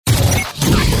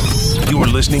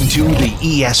listening to the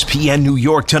ESPN New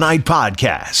York Tonight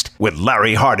podcast with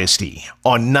Larry Hardesty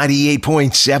on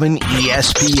 98.7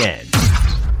 ESPN.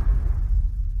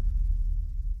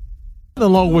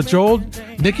 Along with Joel,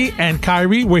 Nikki, and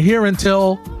Kyrie, we're here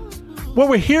until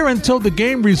the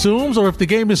game resumes, or if the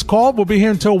game is called, we'll be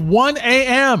here until 1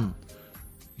 a.m.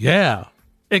 Yeah.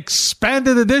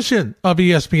 Expanded edition of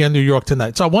ESPN New York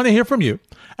Tonight. So I want to hear from you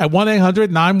at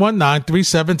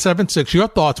 1-800-919-3776. Your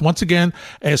thoughts, once again,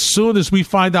 as soon as we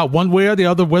find out one way or the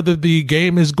other whether the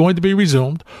game is going to be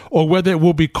resumed or whether it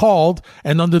will be called,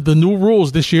 and under the new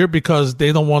rules this year, because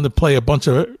they don't want to play a bunch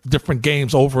of different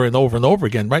games over and over and over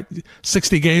again, right?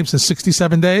 60 games in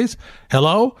 67 days.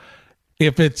 Hello?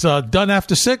 If it's done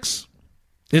after 6,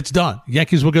 it's done.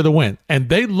 Yankees will get a win. And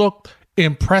they looked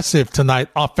impressive tonight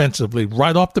offensively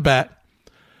right off the bat.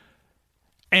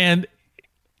 And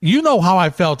you know how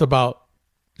I felt about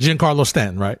Giancarlo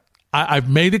Stanton, right? I've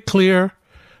made it clear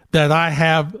that I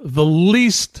have the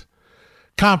least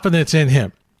confidence in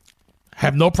him.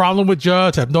 Have no problem with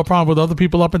Judge, have no problem with other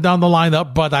people up and down the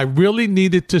lineup, but I really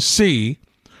needed to see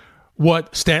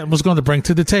what Stanton was going to bring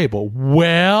to the table.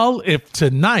 Well, if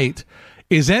tonight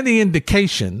is any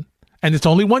indication, and it's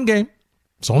only one game,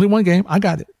 I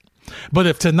got it. But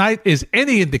if tonight is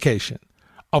any indication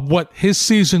of what his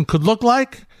season could look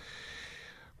like,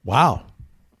 wow.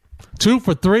 2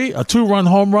 for 3, a 2-run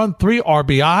home run, 3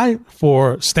 RBI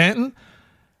for Stanton.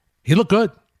 He looked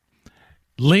good.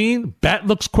 Lean, bat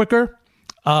looks quicker.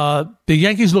 The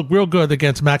Yankees look real good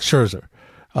against Max Scherzer.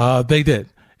 They did.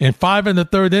 In 5 in the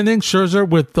third inning, Scherzer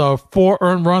with 4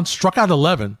 earned runs, struck out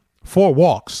 11, 4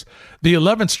 walks. The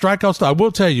 11 strikeouts, I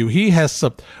will tell you,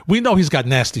 we know he's got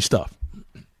nasty stuff.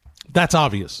 That's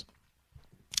obvious.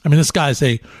 I mean, this guy's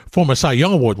a former Cy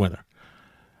Young Award winner.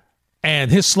 And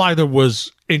his slider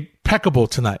was impeccable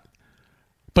tonight.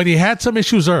 But he had some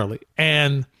issues early.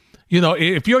 And, you know,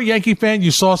 if you're a Yankee fan,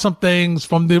 you saw some things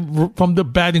from the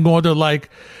batting order, like,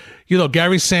 you know,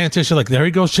 Gary Sanchez, you're like, there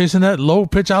he goes chasing that low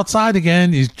pitch outside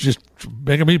again. He's just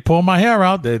making me pull my hair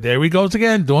out. There he goes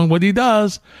again, doing what he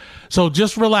does. So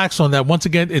just relax on that. Once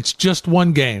again, it's just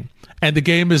one game. And the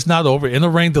game is not over. In a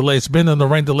rain delay, it's been in a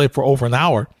rain delay for over an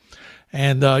hour.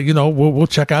 And, you know, we'll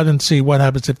check out and see what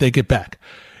happens if they get back.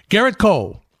 Gerrit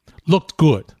Coles looked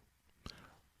good.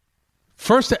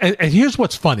 First, and here's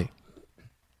what's funny.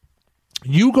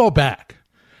 You go back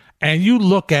and you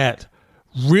look at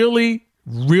really,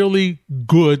 really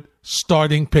good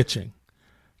starting pitching.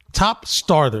 Top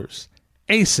starters,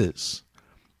 aces.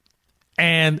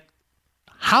 And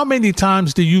how many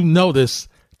times do you notice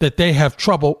that they have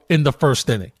trouble in the first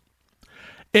inning?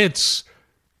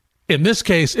 In this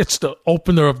case, it's the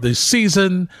opener of the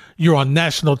season. You're on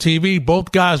national TV.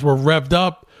 Both guys were revved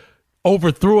up,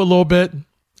 overthrew a little bit,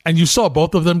 and you saw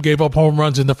both of them gave up home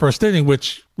runs in the first inning,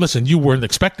 which, listen, you weren't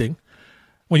expecting.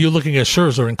 When you're looking at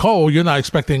Scherzer and Cole, you're not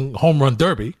expecting home run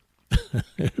derby.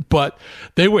 But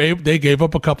they gave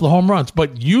up a couple of home runs.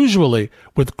 But usually,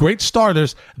 with great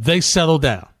starters, they settle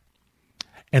down.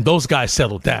 And those guys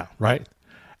settled down, right?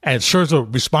 And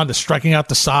Scherzer responded striking out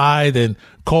the side, and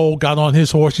Cole got on his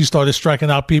horse. He started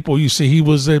striking out people. You see, he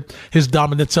was his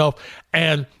dominant self.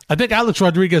 And I think Alex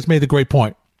Rodriguez made a great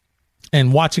point.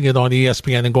 And watching it on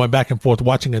ESPN and going back and forth,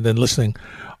 watching it and listening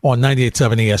on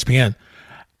 98.7 ESPN.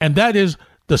 And that is,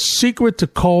 the secret to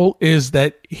Cole is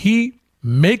that he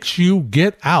makes you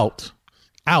get outs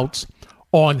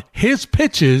on his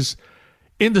pitches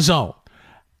in the zone.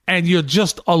 And you're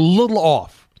just a little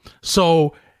off.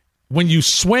 So when you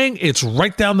swing, it's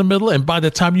right down the middle, and by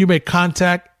the time you make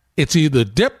contact, it's either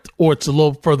dipped or it's a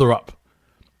little further up.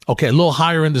 Okay, a little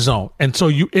higher in the zone. And so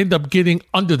you end up getting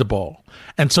under the ball.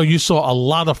 And so you saw a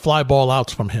lot of fly ball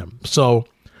outs from him. So,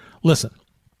 listen,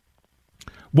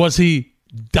 was he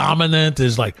dominant?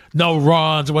 Is like no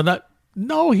runs and whatnot?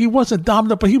 No, he wasn't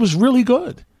dominant, but he was really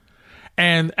good.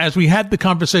 And as we had the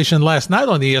conversation last night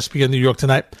on ESPN New York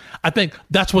Tonight, I think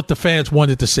that's what the fans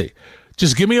wanted to see.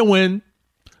 Just give me a win.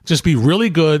 Just be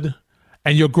really good,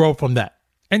 and you'll grow from that.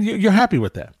 And you're happy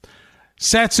with that.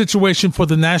 Sad situation for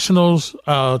the Nationals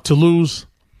to lose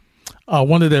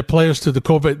one of their players to the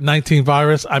COVID-19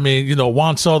 virus. I mean, you know,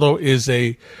 Juan Soto is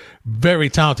a very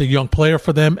talented young player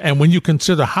for them. And when you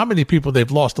consider how many people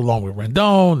they've lost along with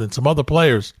Rendon and some other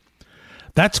players,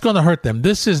 that's going to hurt them.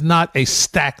 This is not a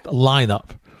stacked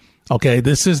lineup. Okay,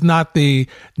 this is not the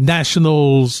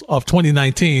Nationals of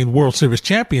 2019 World Series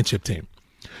championship team.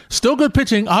 Still good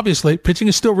pitching, obviously. Pitching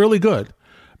is still really good.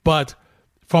 But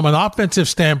from an offensive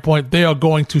standpoint, they are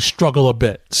going to struggle a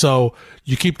bit. So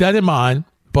you keep that in mind.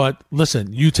 But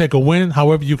listen, you take a win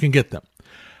however you can get them.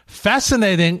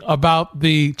 Fascinating about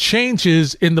the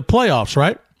changes in the playoffs,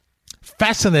 right?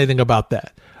 fascinating about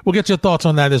that. We'll get your thoughts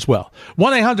on that as well.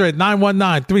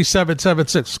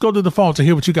 1-800-919-3776. Let's go to the phone to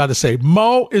hear what you got to say.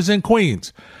 Mo is in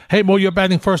Queens. Hey, Mo, you're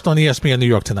batting first on ESPN New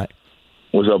York tonight.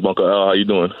 What's up, Uncle Al? How you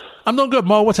doing? I'm doing good,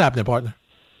 Mo. What's happening, partner?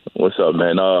 What's up,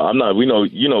 man? I'm not. We know.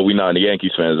 We're not the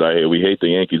Yankees fans out here. We hate the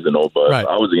Yankees and all. But right. If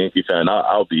I was a Yankee fan,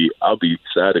 I'll be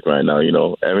ecstatic right now.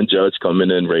 Aaron Judge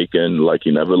coming in, raking like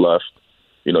he never left.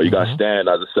 You got Stan.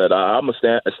 As I said, I'm a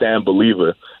Stan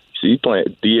believer. See, he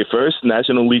playing DH, first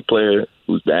National League player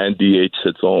who's banned DH,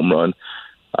 hits a home run.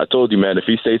 I told you, man, if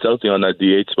he stays healthy on that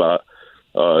DH spot,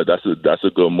 that's a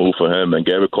good move for him. And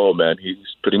Gerrit Coles, man, he's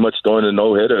pretty much throwing a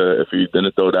no-hitter if he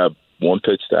didn't throw that one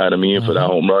pitch to Adam Ian for that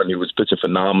home run. He was pitching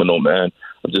phenomenal, man.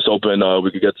 I'm just hoping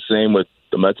we could get the same with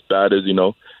the Mets batters.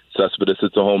 Cespedes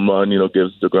hits a home run,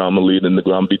 gives DeGrom a lead, and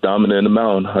DeGrom be dominant in the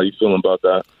mound. How you feeling about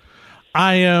that?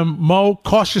 I am, Mo,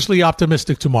 cautiously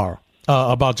optimistic tomorrow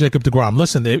about Jacob DeGrom.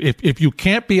 Listen, if you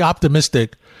can't be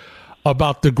optimistic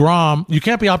about DeGrom, you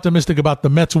can't be optimistic about the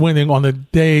Mets winning on the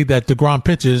day that DeGrom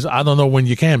pitches. I don't know when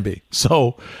you can be.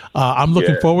 So I'm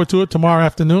looking forward to it tomorrow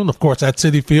afternoon, of course, at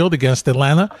Citi Field against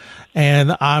Atlanta,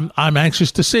 and I'm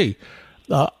anxious to see.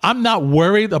 I'm not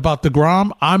worried about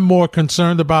DeGrom. I'm more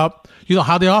concerned about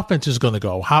how the offense is going to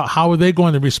go. How are they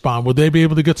going to respond? Will they be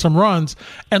able to get some runs?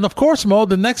 And of course, Mo,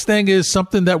 the next thing is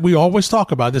something that we always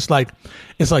talk about. It's like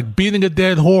beating a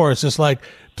dead horse. It's like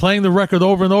playing the record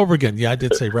over and over again. Yeah, I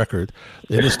did say record.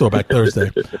 It is Throwback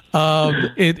Thursday.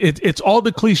 It's all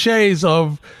the cliches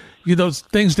of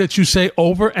things that you say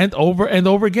over and over and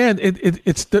over again.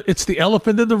 It's the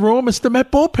elephant in the room. It's the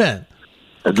Met bullpen.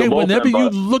 Okay, whenever you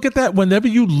look at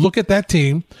that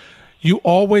team, you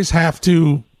always have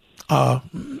to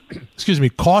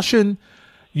caution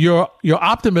your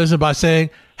optimism by saying,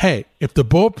 hey, if the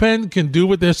bullpen can do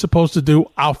what they're supposed to do,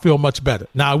 I'll feel much better.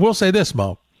 Now, I will say this,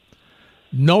 Mo.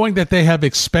 Knowing that they have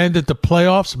expanded the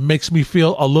playoffs makes me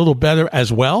feel a little better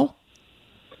as well.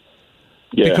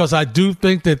 Yeah. Because I do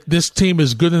think that this team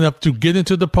is good enough to get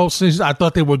into the postseason. I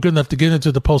thought they were good enough to get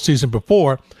into the postseason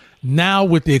before. Now,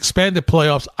 with the expanded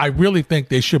playoffs, I really think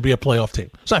they should be a playoff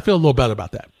team. So I feel a little better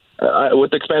about that.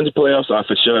 With the expanded playoffs, I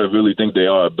for sure really think they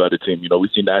are a better team. We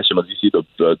see Nationals. You see the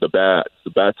bats.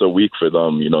 The bats are weak for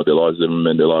them. They lost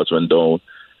Zimmerman, they lost Rendon,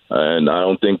 and I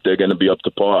don't think they're going to be up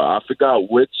to par. I forgot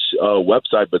which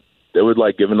website, but they were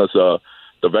giving us the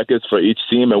records for each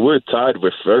team, and we're tied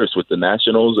with first with the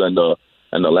Nationals and the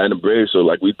Atlanta Braves. So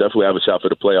we definitely have a shot for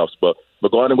the playoffs. But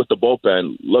going in with the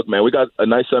bullpen, look, man, we got a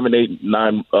nice 7, 8,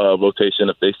 9 rotation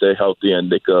if they stay healthy,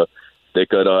 and they could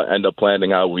end up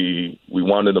planning how we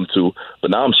wanted them to.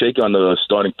 But now I'm shaking on the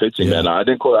starting pitching, man. I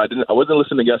wasn't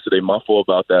listening yesterday. My fault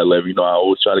about that, Lev. I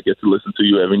always try to get to listen to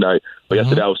you every night. But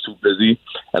yesterday I was too busy.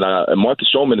 And Marcus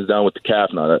Stroman is down with the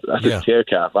calf now. That's a tear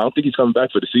calf. I don't think he's coming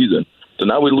back for the season. So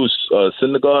now we lose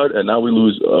Syndergaard, and now we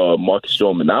lose Marcus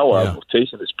Stroman. Now our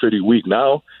rotation is pretty weak.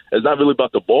 Now it's not really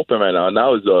about the bullpen right now.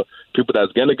 Now it's people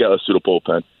that's going to get us to the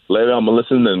bullpen. Larry, I'm going to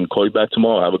listen and call you back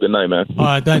tomorrow. Have a good night, man. All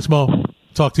right, thanks, Mo.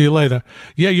 Talk to you later.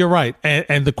 Yeah, you're right.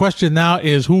 And the question now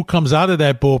is who comes out of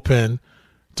that bullpen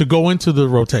to go into the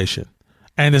rotation?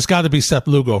 And it's got to be Seth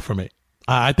Lugo for me.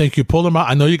 I think you pull him out.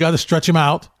 I know you got to stretch him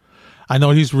out. I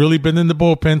know he's really been in the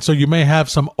bullpen, so you may have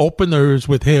some openers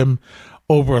with him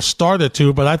over a start or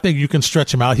two, but I think you can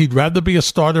stretch him out. He'd rather be a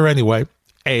starter anyway,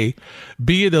 A.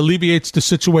 B, it alleviates the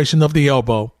situation of the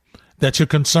elbow that you're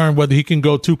concerned whether he can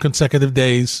go 2 consecutive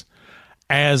days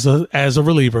as a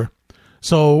reliever.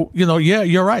 So,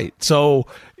 you're right. So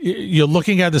you're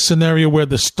looking at a scenario where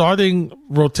the starting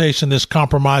rotation is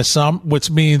compromised some,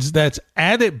 which means that's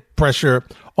added pressure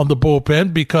on the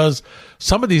bullpen because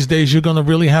some of these days you're going to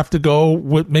really have to go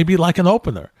with maybe like an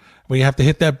opener where you have to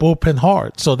hit that bullpen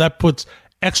hard. So that puts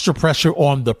extra pressure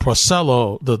on the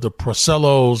Porcello, the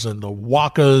Porcellos and the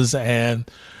Walkers and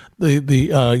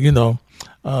the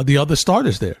other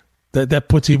starters there. That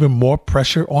puts even more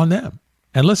pressure on them.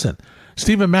 And listen,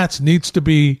 Steven Matz needs to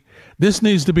be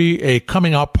a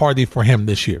coming out party for him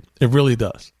this year. It really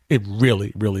does. It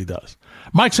really, really does.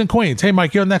 Mike's in Queens. Hey,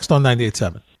 Mike, you're next on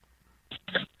 98.7.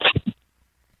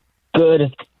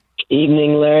 Good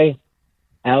evening, Larry.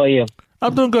 How are you?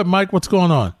 I'm doing good, Mike. What's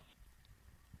going on?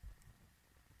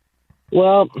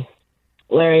 Well,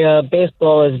 Larry,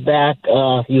 baseball is back.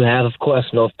 You have, of course,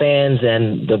 no fans,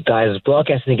 and the guys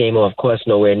broadcasting the game are, of course,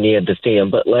 nowhere near the stadium.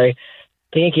 But, Larry,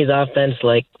 the Yankees offense,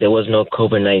 like there was no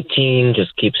COVID-19,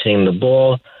 just keeps hitting the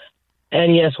ball.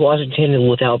 And, yes, Washington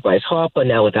without Bryce Harper,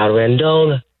 now without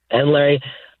Rendon. And, Larry,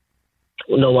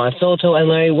 no Juan Soto. And,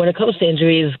 Larry, when it comes to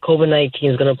injuries,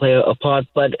 COVID-19 is going to play a part.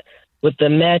 But with the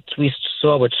Mets, we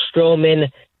saw with Stroman,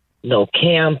 no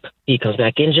camp. He comes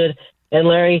back injured. And,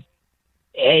 Larry,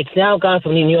 It's now gone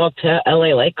from New York to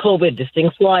L.A. like COVID. This thing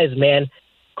flies, man.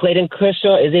 Clayton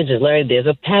Kershaw is injured. Larry, there's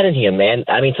a pattern here, man.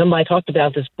 I mean, somebody talked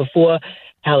about this before,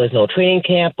 how there's no training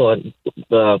camp or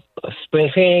spring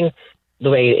training the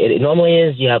way it normally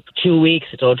is. You have 2 weeks.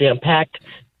 It's all jam-packed.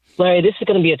 Larry, this is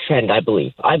going to be a trend, I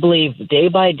believe. I believe day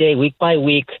by day, week by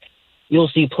week, you'll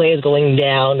see players going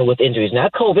down with injuries.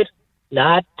 Not COVID,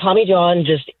 not Tommy John,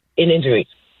 just in injuries.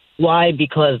 Why?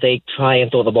 Because they try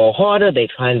and throw the ball harder. They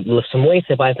try and lift some weights.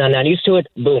 Their body's not used to it.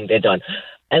 Boom, they're done.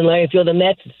 And Larry, if you're the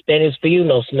Mets, it's bad news for you.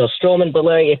 No Stroman. But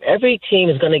Larry, if every team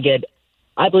is going to get,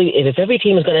 I believe, if every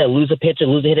team is going to lose a pitcher,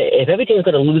 lose a hitter, if every team is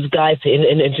going to lose guys to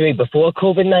injury before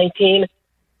COVID-19,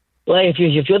 Larry,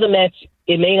 if you're the Mets,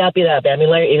 it may not be that bad. I mean,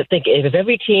 Larry, think if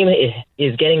every team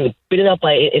is getting beaten up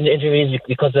by injuries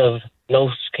because of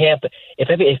no camp, if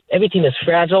every team is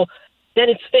fragile, then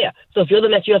it's fair. So if you're the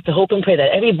Mets, you have to hope and pray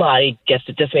that everybody gets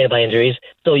decimated by injuries,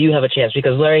 so you have a chance.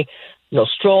 Because Larry, no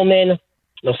Stroman,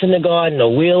 no Syndergaard, no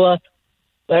Wheeler.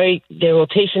 Larry, their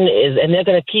rotation is, and they're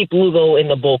going to keep Lugo in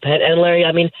the bullpen. And Larry,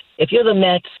 I mean, if you're the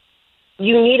Mets,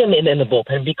 you need him in the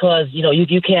bullpen because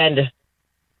you can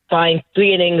find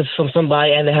 3 innings from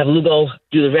somebody and have Lugo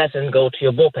do the rest and go to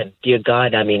your bullpen. Dear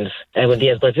God, that means Edwin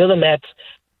Diaz. But if you're the Mets,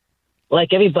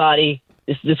 like everybody,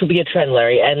 this will be a trend,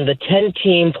 Larry. And the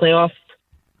 10-team playoff,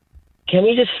 can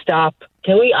we just stop?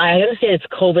 Can we? I understand it's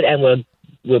COVID and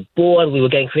we're bored. We were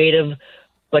getting creative,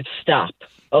 but stop.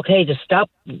 Okay, just stop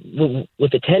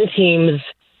with the 10 teams.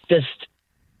 It's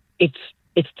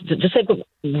just like with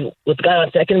the guy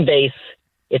on second base.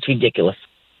 It's ridiculous.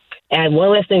 And one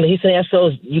last thing, the Houston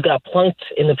Astros, you got plunked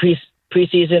in the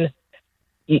preseason.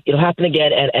 It'll happen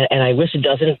again, and I wish it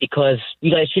doesn't because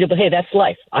you guys cheated. But hey, that's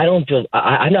life. I'm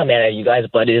not mad at you guys,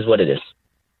 but it is what it is.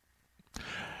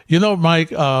 Mike,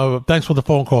 thanks for the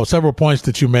phone call. Several points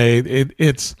that you made.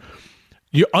 It's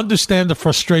you understand the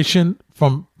frustration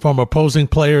from opposing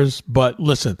players, but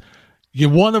listen, you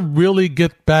want to really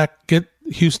get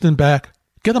Houston back,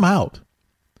 get them out.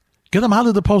 Get them out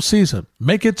of the postseason.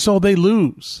 Make it so they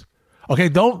lose. Okay,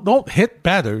 don't hit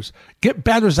batters. Get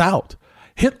batters out.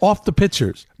 Hit off the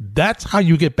pitchers. That's how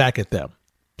you get back at them.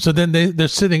 So then they're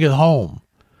sitting at home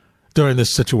during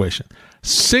this situation.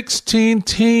 16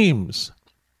 teams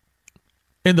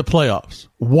in the playoffs.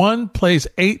 One plays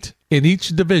 8 in each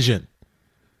division.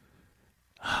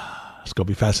 It's going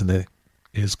to be fascinating.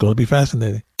 It's going to be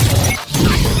fascinating.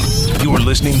 You're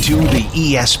listening to the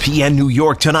ESPN New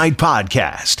York Tonight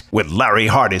podcast with Larry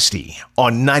Hardesty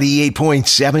on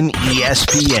 98.7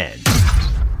 ESPN.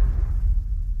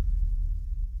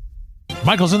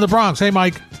 Michael's in the Bronx. Hey,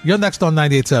 Mike. You're next on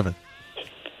 98.7.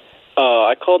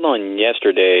 I called on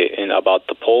yesterday about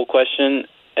the poll question,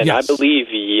 and yes. I believe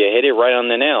you hit it right on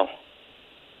the nail.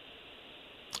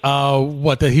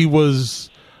 That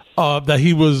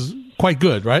he was quite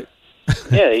good, right?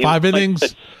 Yeah. 5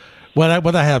 innings.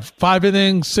 What I have? 5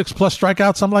 innings, 6+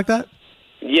 strikeouts, something like that?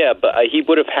 Yeah, but he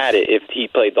would have had it if he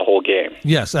played the whole game.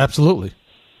 Yes, absolutely.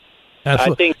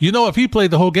 I think, if he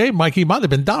played the whole game, Mike, he might have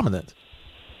been dominant.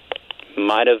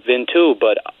 Might have been too,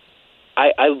 but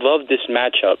I love this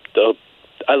matchup.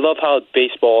 I love how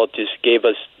baseball just gave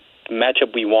us the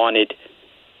matchup we wanted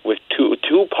with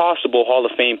two possible Hall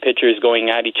of Fame pitchers going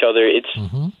at each other. It's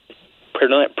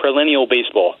perennial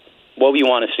baseball, what we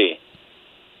want to see.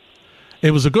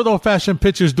 It was a good old-fashioned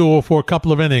pitchers duel for a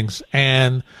couple of innings.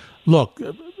 And look,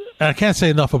 I can't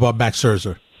say enough about Max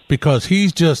Scherzer because he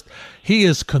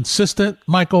is consistent,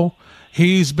 Michael.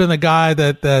 He's been a guy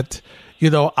that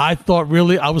I thought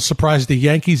really, I was surprised the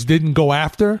Yankees didn't go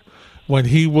after when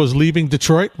he was leaving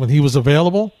Detroit, when he was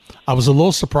available. I was a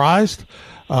little surprised,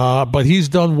 but he's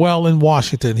done well in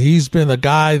Washington. He's been a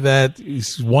guy that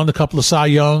he's won a couple of Cy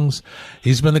Youngs.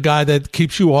 He's been a guy that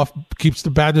keeps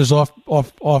the batters off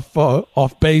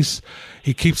base.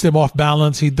 He keeps them off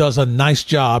balance. He does a nice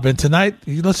job. And tonight,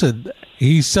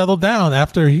 he settled down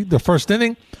after the first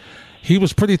inning. He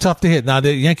was pretty tough to hit. Now,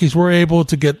 the Yankees were able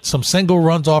to get some single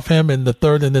runs off him in the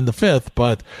third and in the fifth,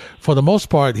 but for the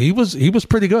most part, he was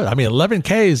pretty good. I mean, 11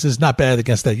 Ks is not bad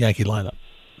against that Yankee lineup.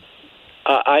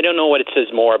 I don't know what it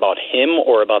says more about him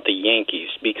or about the Yankees,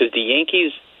 because the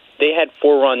Yankees, they had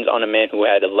 4 runs on a man who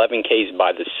had 11 Ks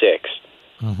by the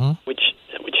 6th, which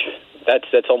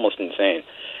that's almost insane.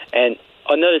 And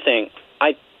another thing,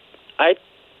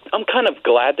 I'm kind of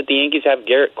glad that the Yankees have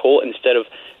Gerrit Cole instead of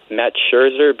Matt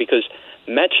Scherzer, because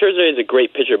Matt Scherzer is a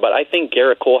great pitcher, but I think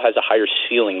Gerrit Cole has a higher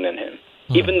ceiling than him.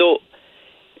 Even though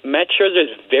Matt Scherzer is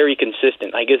very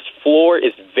consistent. Like, his floor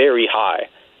is very high.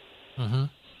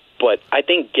 But I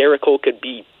think Gerrit Cole could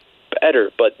be better,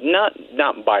 but not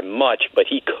by much, but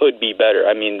he could be better.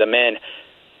 I mean, the man,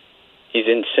 He's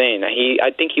insane.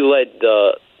 I think he led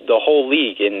the whole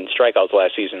league in strikeouts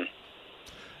last season.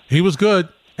 He was good.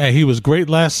 And he was great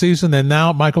last season. And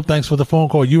now, Michael, thanks for the phone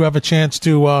call. You have a chance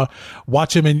to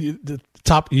watch him in the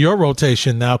top of your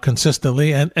rotation now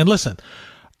consistently. And listen,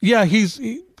 yeah,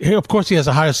 of course he has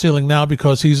a higher ceiling now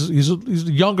because he's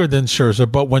younger than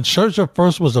Scherzer. But when Scherzer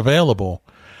first was available,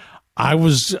 I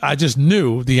just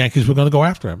knew the Yankees were going to go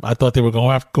after him. I thought they were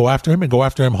going to go after him and go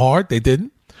after him hard. They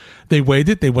didn't. They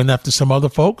waited. They went after some other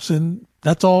folks, and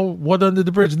that's all water under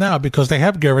the bridge now because they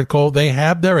have Gerrit Cole. They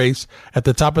have their ace at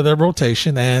the top of their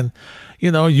rotation. And,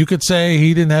 you could say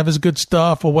he didn't have his good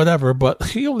stuff or whatever, but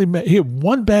he had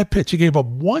one bad pitch. He gave up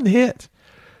one hit.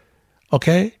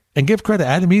 Okay? And give credit.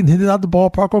 Adam Eaton hit it out the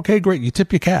ballpark. Okay, great. You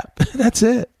tip your cap. That's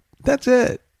it.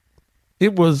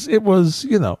 It was, he was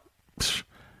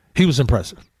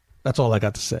impressive. That's all I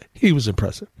got to say. He was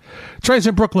impressive. Trey's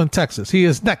in Brooklyn, Texas. He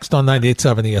is next on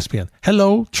 98.7 ESPN.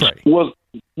 Hello, Trey. What's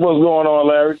going on,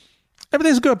 Larry?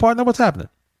 Everything's good, partner. What's happening?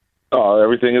 Oh,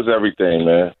 everything is everything,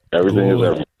 man. Everything is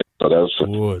everything. So that's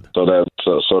good.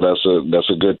 That's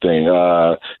a good thing.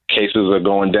 Cases are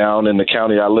going down in the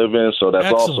county I live in, so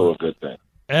that's also a good thing.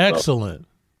 Excellent.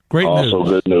 Great news. Also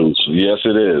good news. Yes,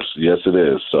 it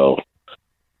is. So,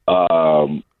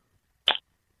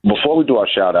 before we do our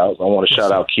shout-outs, I want to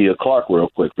shout out Kia Clark real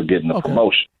quick for getting the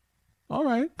promotion. All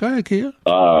right. Go ahead, Kia.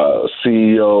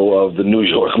 CEO of the New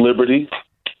York Liberty.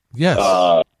 Yes.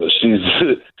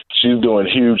 She's doing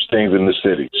huge things in the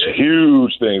city.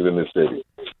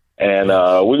 And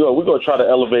we're going to try to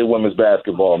elevate women's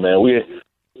basketball, man. We had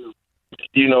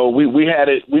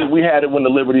it when the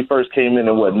Liberty first came in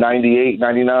 98,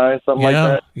 99, something like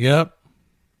that. Yep.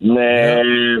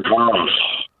 Man,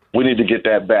 we need to get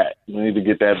that back.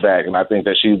 And I think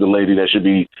that she's the lady that should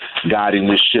be guiding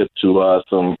this ship to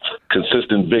some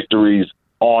consistent victories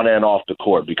on and off the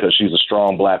court because she's a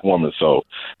strong black woman. So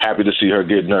happy to see her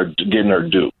getting her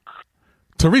due.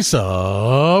 Teresa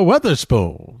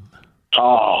Weatherspoon.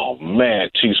 Oh, man,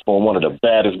 Teaspoon, one of the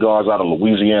baddest guards out of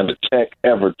Louisiana Tech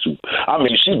ever. She's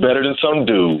better than some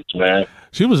dudes, man.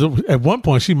 She was, at one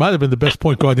point, she might have been the best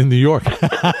point guard in New York.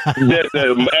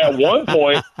 At one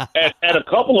point, at a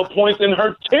couple of points in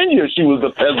her tenure, she was the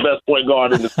best point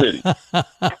guard in the city.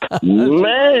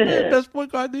 Man. Best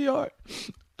point guard in New York.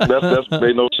 That's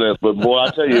made no sense. But, boy,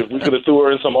 I tell you, if we could have threw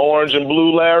her in some orange and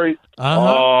blue, Larry,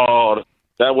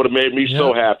 that would have made me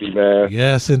so happy, man.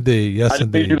 Yes, indeed. I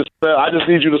just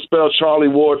need you to spell Charlie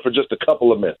Ward for just a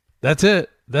couple of minutes. That's it.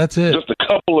 Just a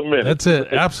couple of minutes. That's it.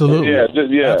 Absolutely.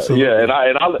 Absolutely. Yeah.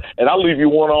 And I'll leave you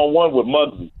one-on-one with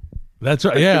Muggsy. That's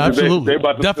right. Yeah, absolutely.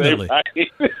 Definitely.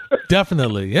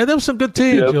 Definitely. Yeah, there was some good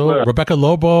teams. Yes, Rebecca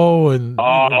Lobo and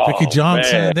Vicky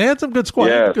Johnson. Man. They had some good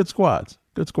squads. Yeah. Good squads.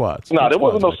 No, there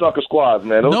wasn't no sucker squads,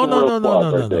 man.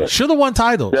 No. Should have won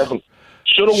titles.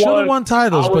 Should have won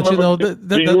titles, but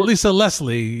Lisa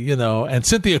Leslie, and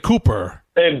Cynthia Cooper.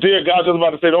 And dear God, I was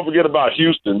about to say, don't forget about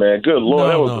Houston, man. Good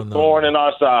Lord, that was a thorn in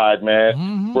our side, man.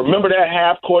 Mm-hmm. Remember that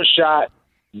half-court shot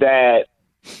that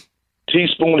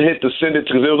Teaspoon hit to send it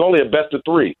to, because it was only a best of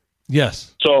three.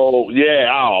 Yes. So,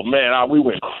 we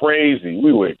went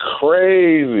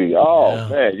crazy. Oh,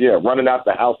 man, running out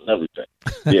the house and everything.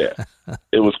 Yeah,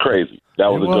 it was crazy. That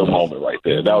was a good moment right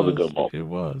there. That was a good moment. It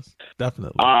was,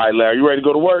 definitely. All right, Larry, you ready to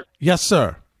go to work? Yes,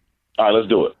 sir. All right, let's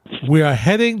do it. We are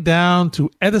heading down to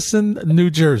Edison, New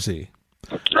Jersey.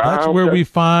 That's where we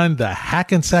find the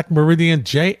Hackensack Meridian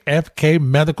JFK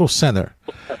Medical Center.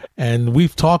 And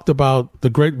we've talked about the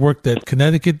great work that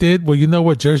Connecticut did. Well, you know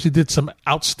what? Jersey did some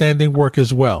outstanding work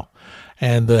as well.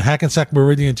 And the Hackensack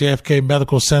Meridian JFK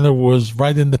Medical Center was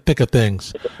right in the thick of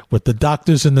things with the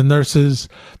doctors and the nurses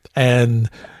and,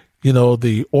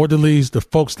 the orderlies, the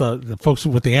folks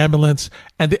with the ambulance,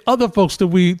 and the other folks that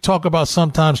we talk about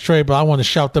sometimes, Trey, but I want to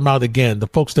shout them out again. The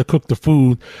folks that cook the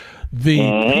food, the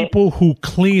people who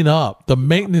clean up, the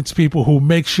maintenance people who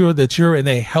make sure that you're in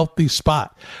a healthy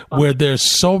spot where there's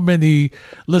so many,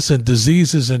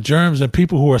 diseases and germs and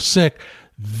people who are sick.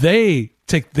 They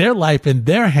take their life in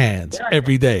their hands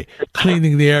every day,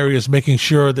 cleaning the areas, making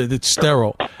sure that it's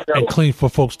sterile and clean for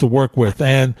folks to work with.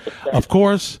 And, of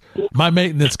course, my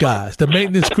maintenance guys, the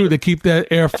maintenance crew that keep that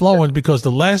air flowing, because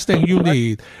the last thing you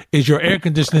need is your air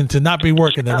conditioning to not be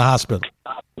working in the hospital.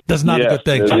 That's not a good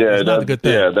thing. It's not a good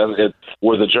thing. Yeah, that's it.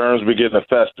 Where the germs begin to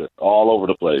fester all over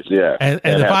the place. Yeah. And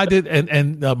if I did,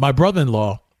 and my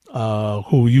brother-in-law,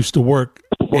 who used to work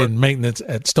in maintenance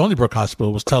at Stony Brook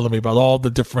Hospital, was telling me about all the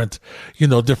different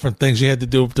things you had to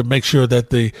do to make sure that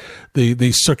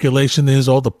the circulation is,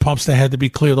 all the pumps that had to be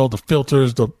cleared, all the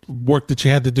filters, the work that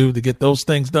you had to do to get those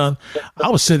things done. I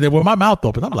was sitting there with my mouth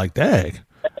open. I'm like, dang,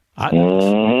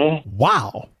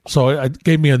 Wow. So it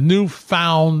gave me a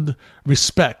newfound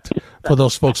respect for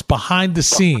those folks behind the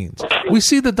scenes. We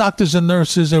see the doctors and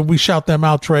nurses and we shout them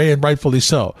out, Trey, and rightfully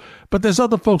so. But there's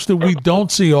other folks that we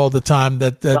don't see all the time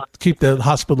that keep the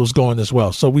hospitals going as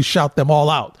well. So we shout them all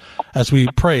out as we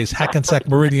praise Hackensack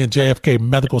Meridian JFK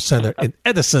Medical Center in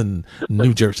Edison,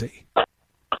 New Jersey.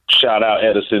 Shout out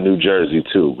Edison, New Jersey,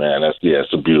 too, man.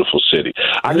 It's a beautiful city.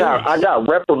 I got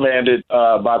reprimanded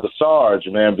by the Sarge,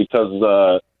 man,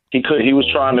 because he was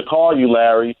trying to call you,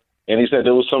 Larry, and he said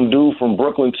there was some dude from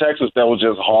Brooklyn, Texas, that was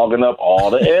just hogging up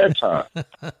all the airtime.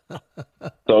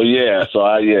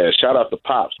 Shout out to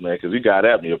Pops, man, because he got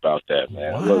at me about that,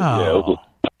 man. Wow.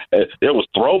 It was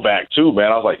throwback too,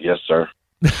 man. I was like, yes, sir.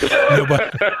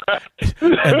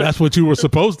 And that's what you were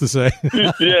supposed to say.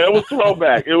 Yeah, it was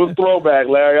throwback.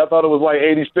 Larry. I thought it was like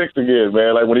 86 again,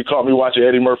 man. Like when he caught me watching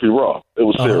Eddie Murphy Raw. It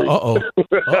was serious.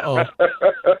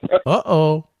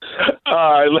 Uh-oh. All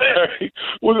right, Larry.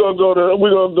 We're gonna go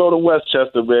to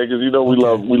Westchester, man, because we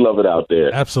love it out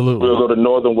there. Absolutely. We're gonna go to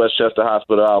Northern Westchester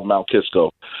Hospital out of Mount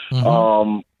Kisco.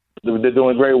 They're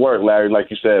doing great work, Larry. Like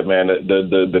you said, man,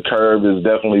 the curve is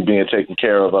definitely being taken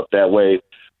care of up that way.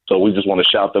 So we just want to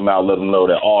shout them out, let them know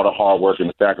that all the hard work and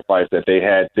the sacrifice that they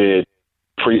did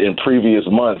in previous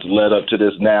months led up to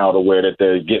this now, to where that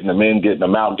they're getting them in, getting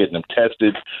them out, getting them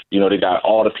tested. They got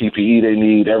all the PPE they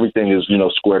need. Everything is,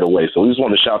 squared away. So we just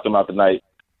want to shout them out tonight,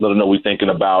 let them know we're thinking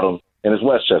about them. And it's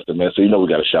Westchester, man. So we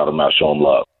got to shout them out, show them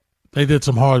love. They did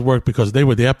some hard work because they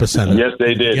were the epicenter. Yes,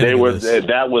 they did. They were.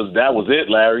 That was it,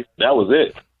 Larry. That was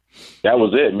it. That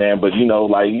was it, man. But,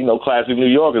 classic New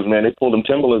Yorkers, man, they pulled them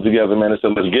Timberlands together, man, and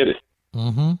said, let's get it.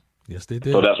 Mm-hmm. Yes, they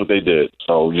did. So that's what they did.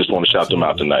 So we just want to shout them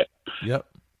out tonight. Yep.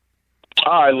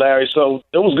 All right, Larry. So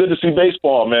it was good to see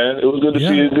baseball, man. It was good to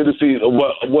see. It's good to see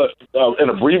what an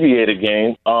abbreviated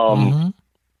game.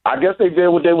 I guess they did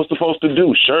what they were supposed to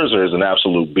do. Scherzer is an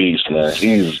absolute beast, man.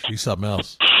 He's something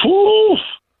else. Whew,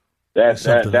 it's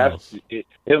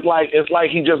like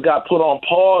he just got put on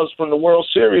pause from the World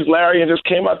Series, Larry, and just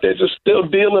came out there just still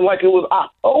dealing like it was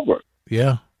October.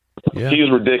 Yeah. He's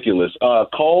ridiculous.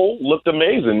 Cole looked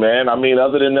amazing, man. I mean,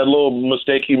 other than that little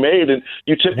mistake he made, and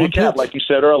you tip your cap, like you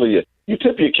said earlier. You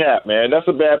tip your cap, man. That's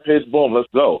a bad pitch. Boom, let's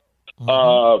go. It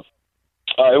was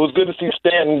good to see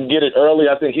Stanton get it early.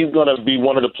 I think he's going to be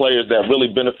one of the players that really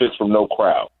benefits from no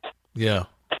crowd. Yeah.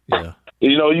 You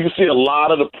can see a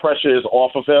lot of the pressure is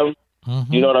off of him.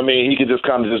 You know what I mean? He could just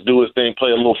kind of just do his thing,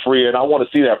 play a little freer, and I want to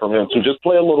see that from him too. Just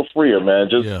play a little freer, man.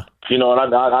 And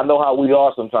I know how we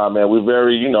are sometimes, man. We're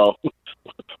very,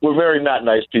 we're very not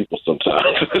nice people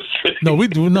sometimes. No, we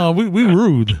do. No, we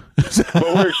rude. but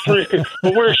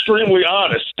we're extremely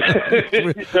honest.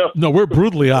 No, we're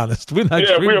brutally honest. We're not.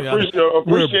 Yeah, we appreciate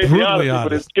the honesty,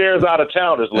 but it scares out of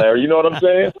towners, Larry. You know what I'm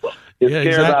saying? It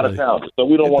scares out of towners, so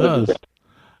we don't want to do that.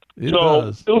 It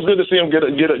was good to see him get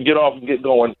off and get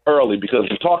going early, because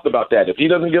we talked about that. If he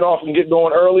doesn't get off and get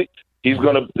going early, it's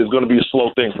gonna be a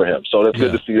slow thing for him. So that's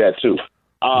good to see that too.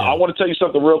 I want to tell you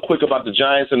something real quick about the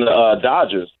Giants and the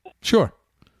Dodgers. Sure.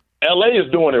 LA is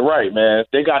doing it right, man.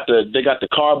 They got the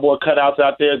cardboard cutouts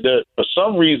out there. For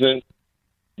some reason,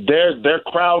 their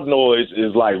crowd noise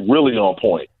is like really on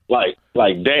point. Like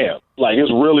damn, like it's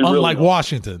really unlike really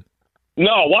Washington.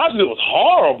 No, Washington was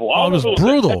horrible. It was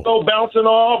brutal. Echo bouncing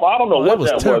off. I don't know what that was.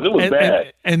 It was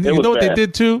bad. And you know what they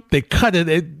did too? They cut it.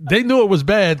 They knew it was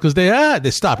bad because they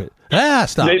stop it.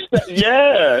 Stop. It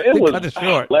was cut it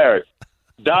short. Larry.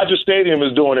 Dodger Stadium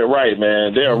is doing it right,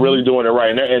 man. They are really doing it right,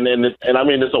 and I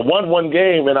mean it's a 1-1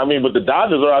 game, and I mean, but the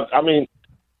Dodgers are. I mean,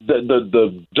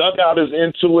 the dugout is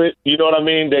into it. You know what I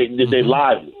mean? They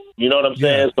lively. You know what I'm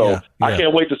saying? So I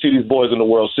can't wait to see these boys in the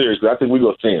World Series, because I think we're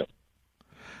gonna see them.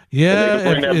 Yeah,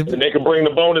 and they can bring the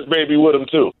bonus baby with them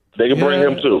too. They can bring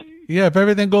him too. Yeah, if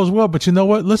everything goes well. But you know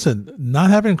what? Listen, not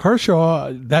having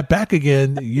Kershaw that back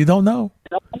again, you don't know.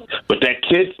 But that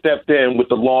kid stepped in with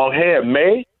the long hair,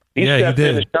 May. He stepped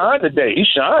in and shined today. He's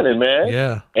shining, man.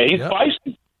 Yeah, and he's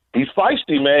feisty. He's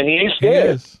feisty, man. He ain't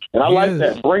scared. And I like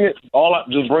that. Bring it all up.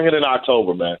 Just bring it in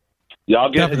October, man. Y'all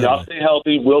stay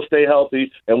healthy. We'll stay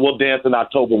healthy, and we'll dance in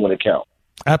October when it counts.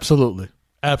 Absolutely.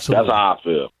 That's how I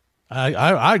feel.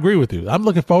 I agree with you. I'm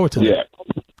looking forward to that. Yeah.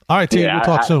 All right, T. We'll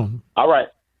talk soon. All right.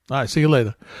 All right. See you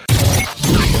later.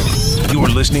 You're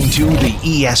listening to the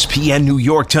ESPN New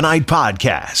York Tonight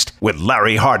podcast with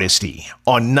Larry Hardesty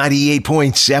on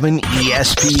 98.7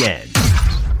 ESPN.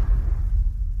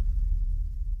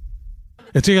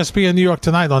 It's ESPN New York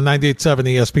Tonight on 98.7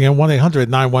 ESPN,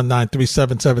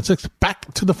 1-800-919-3776.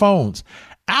 Back to the phones.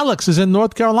 Alex is in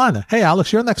North Carolina. Hey,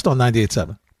 Alex, you're next on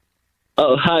 98.7.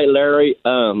 Oh, hi, Larry.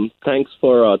 Thanks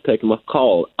for taking my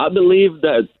call. I believe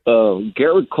that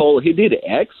Gerrit Coles, he did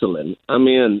excellent. I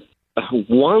mean,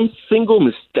 one single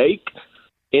mistake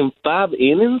in 5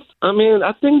 innings, I mean,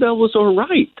 I think that was all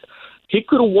right. He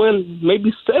could have won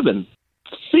maybe 7,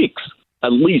 6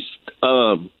 at least.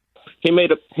 He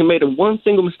made a one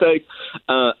single mistake.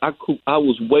 I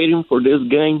was waiting for this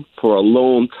game for a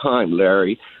long time,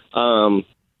 Larry. I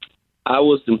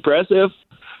was impressive.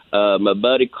 My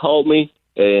buddy called me,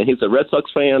 and he's a Red Sox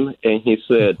fan, and he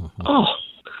said,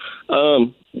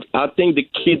 I think the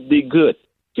kid did good.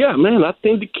 Yeah, man, I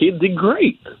think the kid did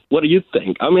great. What do you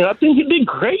think? I mean, I think he did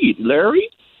great, Larry.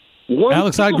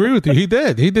 Alex, I agree with you. He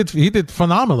did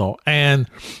phenomenal. And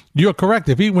you're correct.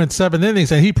 If he went 7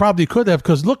 innings, and he probably could have,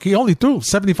 because look, he only threw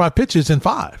 75 pitches in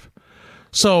 5.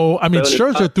 So I mean,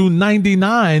 Scherzer threw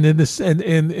 99 in this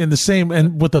in the same,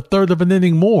 and with a third of an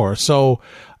inning more. So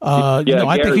I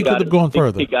think he could have gone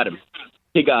further. He got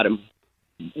him.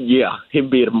 Yeah, he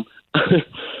beat him.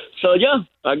 So yeah,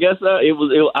 I guess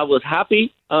I was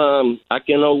happy. I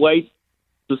cannot wait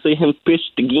to see him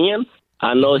pitched again.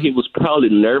 I know he was probably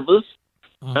nervous.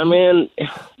 I mean,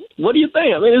 what do you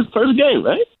think? I mean, it's his first game,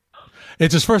 right?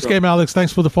 It's his first game, Alex.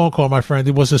 Thanks for the phone call, my friend.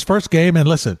 It was his first game, and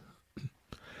listen,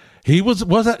 he was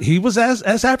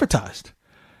as advertised.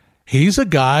 He's a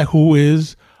guy who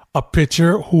is a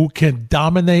pitcher who can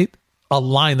dominate a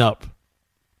lineup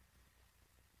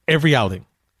every outing.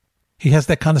 He has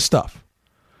that kind of stuff.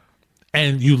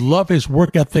 And you love his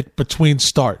work ethic between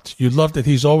starts. You love that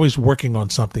he's always working on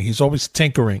something. He's always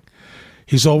tinkering.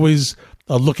 He's always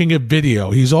looking at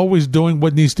video. He's always doing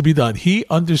what needs to be done. He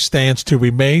understands to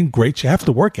remain great, you have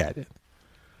to work at it.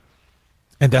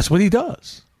 And that's what he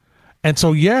does. And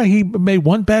so, yeah, he made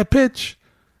one bad pitch.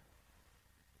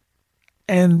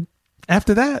 And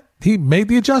after that, he made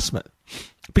the adjustment.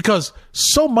 Because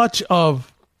so much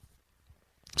of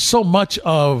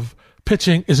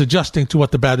pitching is adjusting to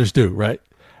what the batters do, right?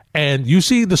 And you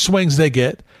see the swings they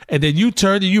get, and then you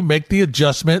turn and you make the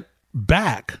adjustment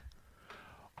back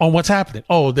on what's happening.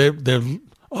 They're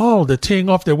teeing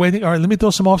off, they're waiting. All right, let me throw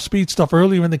some off-speed stuff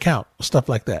earlier in the count, stuff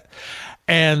like that.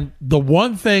 And the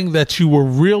one thing that you were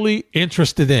really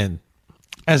interested in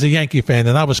as a Yankee fan,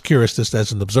 and I was curious just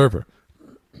as an observer,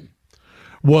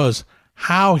 was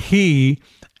how he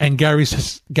and Gary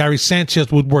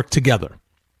Sanchez would work together.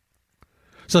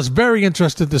 So it's very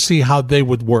interesting to see how they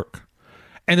would work.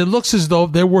 And it looks as though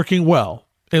they're working well.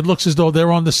 It looks as though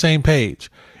they're on the same page.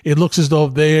 It looks as though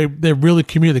they're really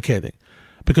communicating.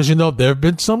 Because, there have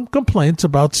been some complaints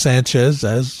about Sanchez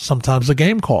as sometimes a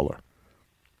game caller.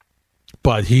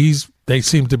 But they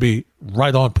seem to be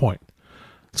right on point.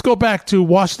 Let's go back to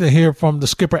Washington here from the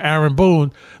skipper, Aaron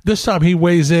Boone. This time he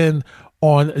weighs in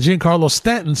on Giancarlo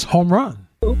Stanton's home run.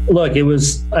 Look,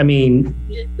 it's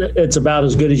about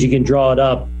as good as you can draw it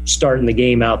up starting the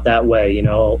game out that way.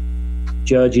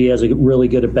 Judge, he has a really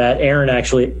good at bat.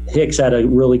 Hicks had a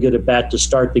really good at bat to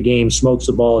start the game, smokes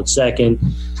the ball at second.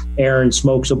 Aaron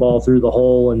smokes the ball through the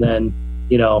hole, and then,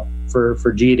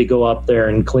 for G to go up there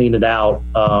and clean it out.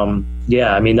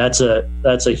 That's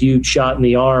a huge shot in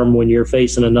the arm when you're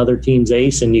facing another team's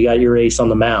ace and you got your ace on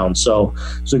the mound. So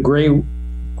it's a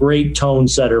great tone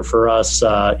setter for us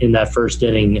in that first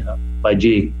inning by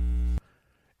G.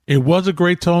 It was a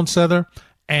great tone setter,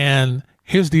 and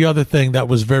here's the other thing that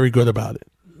was very good about it.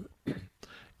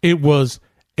 It was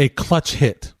a clutch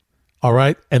hit, all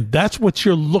right? And that's what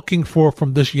you're looking for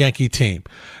from this Yankee team.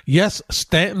 Yes,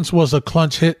 Stanton's was a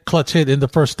clutch hit in the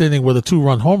first inning with a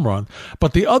 2-run home run,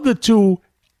 but the other 2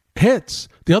 hits,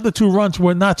 the other 2 runs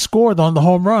were not scored on the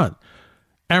home run.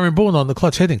 Aaron Boone on the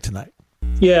clutch hitting tonight.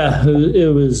 Yeah,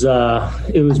 it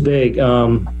was big.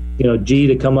 G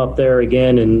to come up there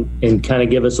again and kind of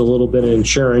give us a little bit of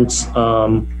insurance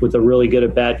with a really good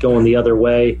at bat going the other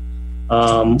way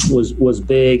was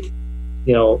big.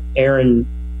 Aaron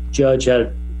Judge had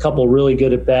a couple really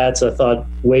good at bats. I thought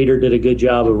Wader did a good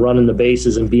job of running the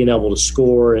bases and being able to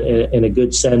score, and a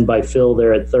good send by Phil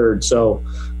there at third. So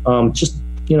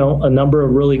a number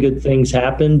of really good things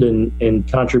happened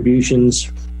and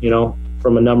contributions,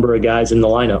 from a number of guys in the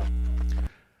lineup.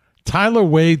 Tyler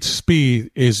Wade's speed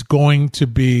is going to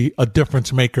be a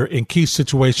difference maker in key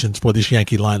situations for this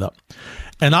Yankee lineup.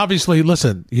 And obviously,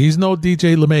 listen, he's no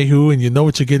DJ LeMahieu, and you know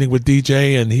what you're getting with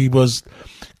DJ, and he was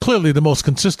clearly the most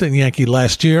consistent Yankee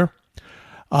last year,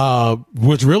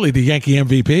 was really the Yankee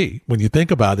MVP when you think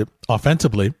about it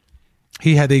offensively.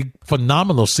 He had a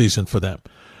phenomenal season for them.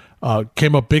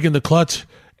 Came up big in the clutch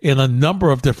in a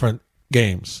number of different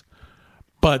games.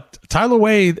 But Tyler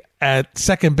Wade at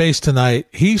second base tonight,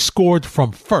 he scored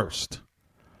from first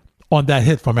on that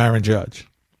hit from Aaron Judge.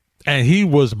 and he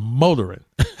was motoring.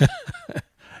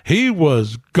 He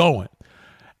was going.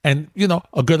 And,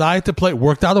 a good eye to play.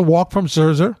 Worked out a walk from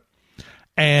Scherzer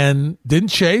and didn't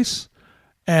chase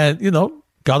and,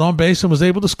 got on base and was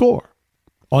able to score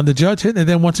on the Judge hit. And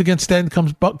then once again, Stanton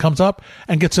comes up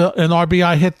and gets an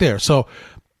RBI hit there. So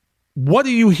what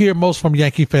do you hear most from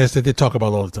Yankee fans that they talk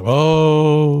about all the time?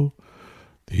 Oh,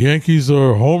 the Yankees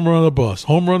are home run or bust,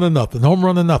 home run or nothing, home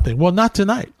run or nothing. Well, not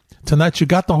tonight. Tonight you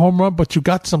got the home run, but you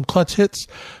got some clutch hits,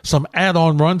 some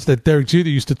add-on runs that Derek Jeter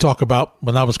used to talk about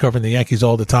when I was covering the Yankees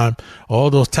all the time.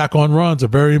 All those tack-on runs are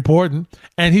very important.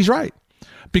 And he's right,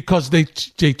 because they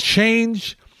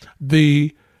change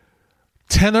the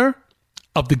tenor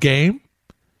of the game.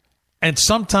 And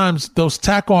sometimes those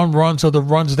tack-on runs are the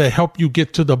runs that help you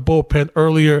get to the bullpen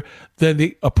earlier than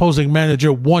the opposing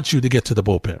manager wants you to get to the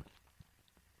bullpen,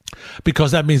 because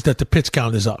that means that the pitch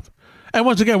count is up. And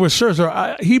once again, with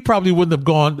Scherzer, he probably wouldn't have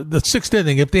gone the sixth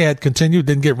inning if they had continued,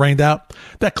 didn't get rained out.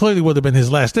 That clearly would have been his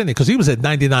last inning, because he was at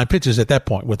 99 pitches at that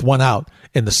point with one out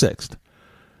in the sixth.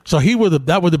 So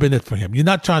that would have been it for him. You're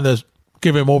not trying to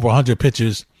give him over 100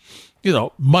 pitches,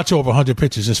 much over 100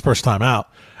 pitches his first time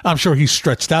out. I'm sure he's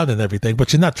stretched out and everything,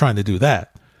 but you're not trying to do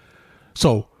that.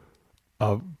 So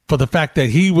for the fact that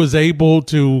he was able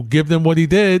to give them what he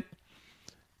did,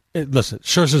 listen,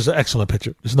 Scherzer's an excellent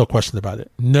pitcher. There's no question about it.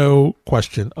 No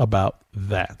question about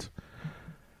that.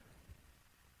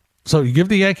 So you give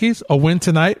the Yankees a win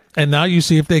tonight, and now you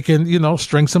see if they can,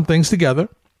 string some things together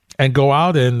and go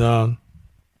out and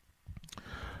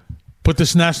put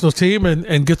this national team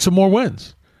and get some more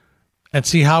wins and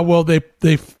see how well they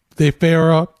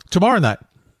fare tomorrow night.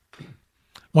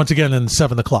 Once again, in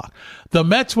 7 o'clock. The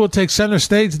Mets will take center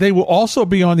stage. They will also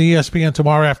be on the ESPN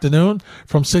tomorrow afternoon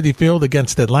from Citi Field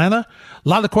against Atlanta. A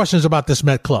lot of questions about this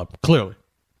Met club, clearly.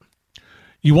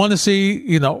 You want to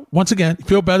see, once again,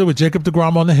 feel better with Jacob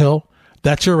deGrom on the hill.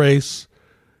 That's your ace.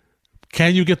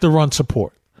 Can you get the run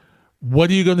support? What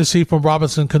are you going to see from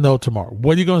Robinson Cano tomorrow?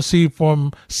 What are you going to see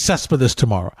from Cespedes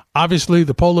tomorrow? Obviously,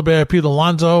 the polar bear, Pete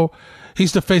Alonso,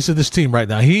 he's the face of this team right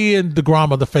now. He and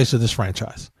deGrom are the face of this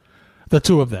franchise. The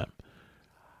two of them.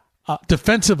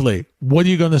 Defensively, what are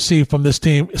you going to see from this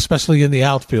team, especially in the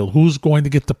outfield? Who's going to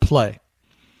get to play?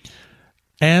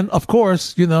 And, of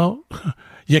course, you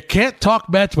can't talk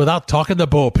Mets without talking the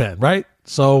bullpen, right?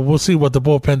 So we'll see what the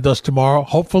bullpen does tomorrow.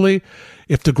 Hopefully,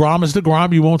 if deGrom is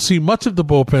deGrom, you won't see much of the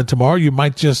bullpen tomorrow. You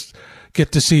might just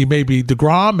get to see maybe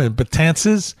deGrom and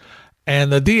Betances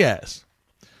and Diaz.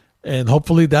 And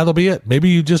hopefully that'll be it. Maybe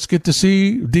you just get to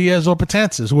see Diaz or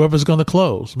Betances, whoever's going to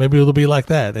close. Maybe it'll be like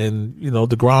that. And,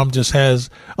 deGrom just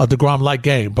has a deGrom-like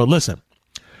game. But listen,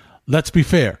 let's be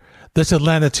fair. This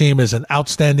Atlanta team is an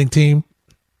outstanding team.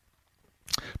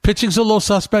 Pitching's a little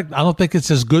suspect. I don't think it's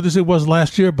as good as it was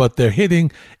last year, but their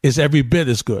hitting is every bit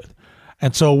as good.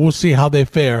 And so we'll see how they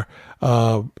fare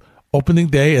opening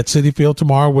day at Citi Field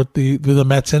tomorrow with the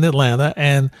Mets in Atlanta.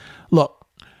 And look,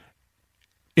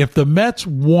 if the Mets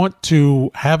want to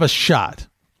have a shot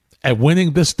at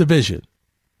winning this division,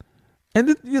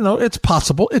 and it's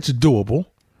possible, it's doable,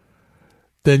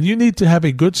 then you need to have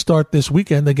a good start this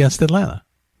weekend against Atlanta.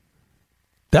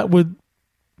 That would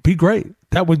be great.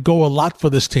 That would go a lot for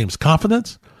this team's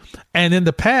confidence. And in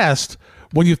the past,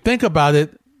 when you think about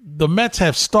it, the Mets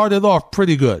have started off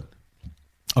pretty good.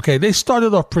 Okay, they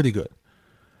started off pretty good.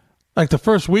 Like the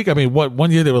first week,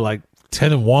 one year they were like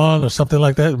 10-1 or something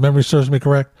like that. If memory serves me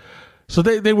correct. So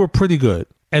they were pretty good.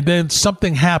 And then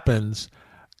something happens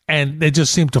and they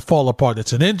just seem to fall apart.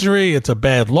 It's an injury, it's a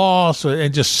bad loss,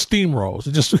 and just steamrolls.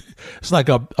 It's like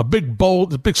a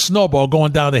big snowball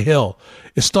going down a hill.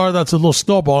 It started out as a little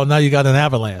snowball, and now you got an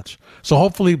avalanche. So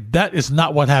hopefully that is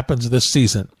not what happens this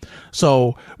season.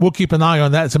 So we'll keep an eye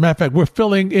on that. As a matter of fact, we're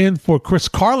filling in for Chris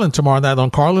Carlin tomorrow night on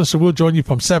Carlin, so we'll join you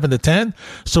from 7 to 10.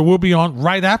 So we'll be on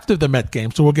right after the Met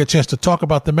game. So we'll get a chance to talk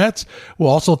about the Mets. We'll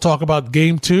also talk about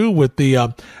Game 2 with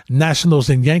the Nationals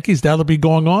and Yankees. That'll be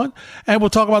going on. And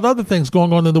we'll talk about other things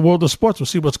going on in the world of sports. We'll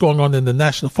see what's going on in the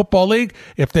National Football League,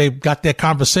 if they've got their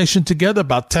conversation together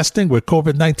about testing with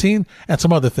COVID-19 and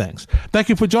some other things. Thank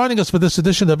you for joining us for this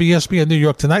edition of ESPN New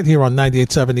York Tonight here on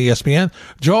 98.7 ESPN.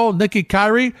 Joel, Nikki,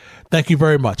 Kyrie, thank you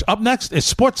very much. Up next is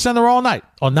Sports Center All Night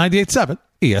on 98.7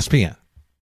 ESPN.